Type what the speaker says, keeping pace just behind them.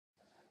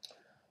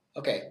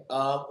Okay,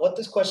 what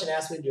this question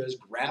asks me to do is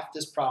graph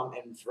this problem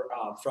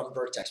from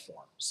vertex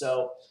form.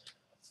 So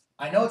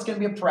I know it's going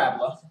to be a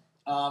parabola.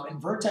 In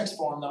vertex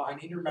form, though, I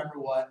need to remember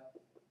what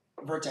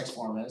vertex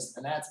form is,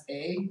 and that's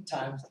a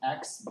times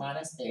x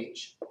minus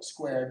h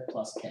squared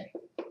plus k.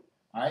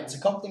 All right, there's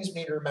a couple things we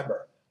need to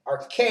remember. Our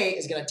k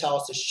is going to tell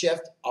us to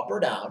shift up or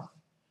down.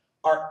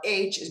 Our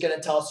h is going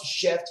to tell us to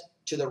shift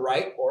to the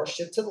right or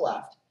shift to the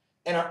left.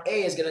 And our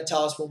a is going to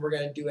tell us when we're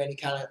going to do any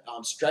kind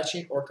of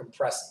stretching or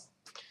compressing.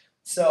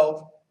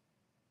 So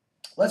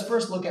let's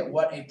first look at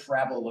what a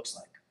parabola looks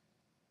like.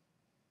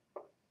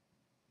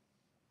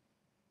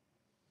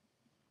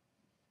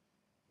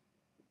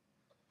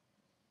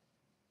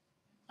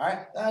 All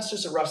right, that's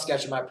just a rough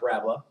sketch of my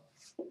parabola.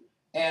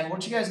 And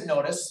what you guys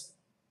notice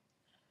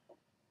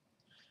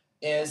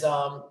is,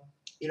 of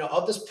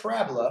this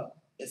parabola,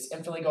 it's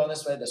infinitely going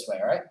this way,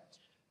 all right?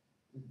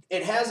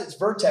 It has its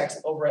vertex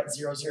over at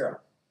 0, 0.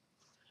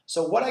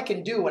 So what I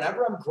can do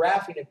whenever I'm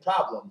graphing a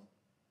problem,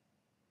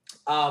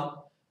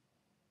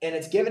 and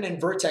it's given in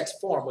vertex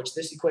form, which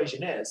this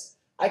equation is,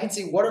 I can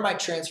see what are my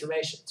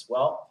transformations.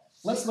 Well,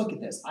 let's look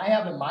at this. I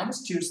have a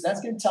 -2, so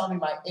that's going to tell me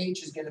my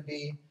h is going to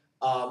be,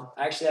 I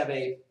actually have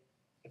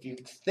if you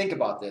think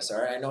about this,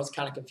 all right, I know it's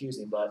kind of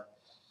confusing, but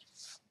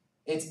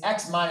it's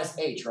x minus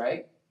h,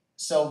 right?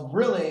 So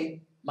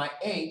really, my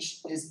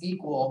h is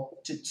equal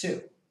to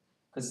 2,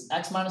 because it's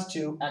x minus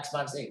 2, x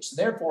minus h. So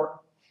therefore,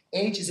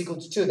 h is equal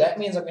to 2. That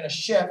means I'm going to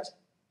shift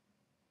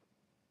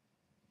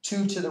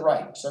 2 to the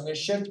right. So I'm going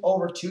to shift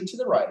over 2 to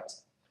the right.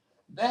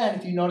 Then,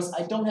 if you notice,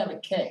 I don't have a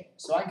k,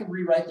 so I could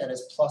rewrite that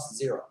as plus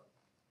 0.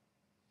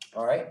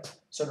 All right?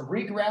 So to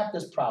regraph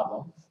this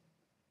problem,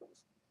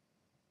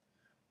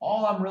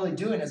 all I'm really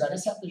doing is I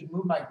just have to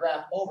move my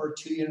graph over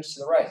 2 units to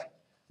the right.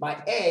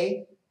 My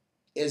a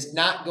is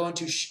not going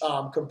to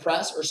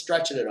compress or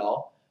stretch it at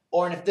all,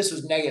 or if this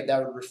was negative,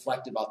 that would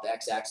reflect about the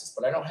x-axis,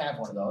 but I don't have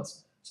one of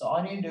those. So all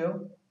I need to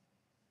do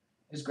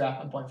is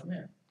graph my point from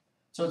here.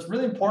 So it's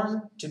really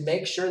important to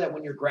make sure that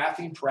when you're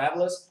graphing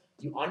parabolas,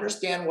 you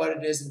understand what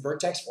it is in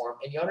vertex form,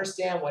 and you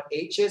understand what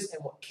h is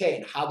and what k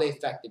and how they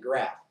affect the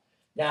graph.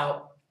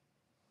 Now,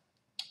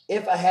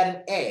 if I had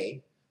an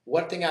a,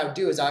 one thing I would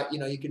do is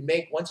you can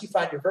make, once you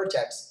find your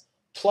vertex,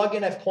 plug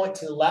in a point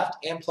to the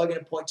left and plug in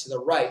a point to the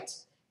right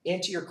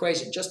into your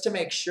equation just to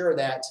make sure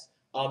that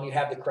you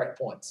have the correct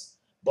points.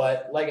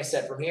 But like I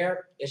said, from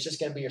here, it's just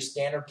going to be your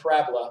standard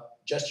parabola,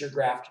 just your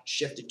graph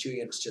shifted 2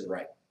 units to the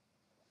right.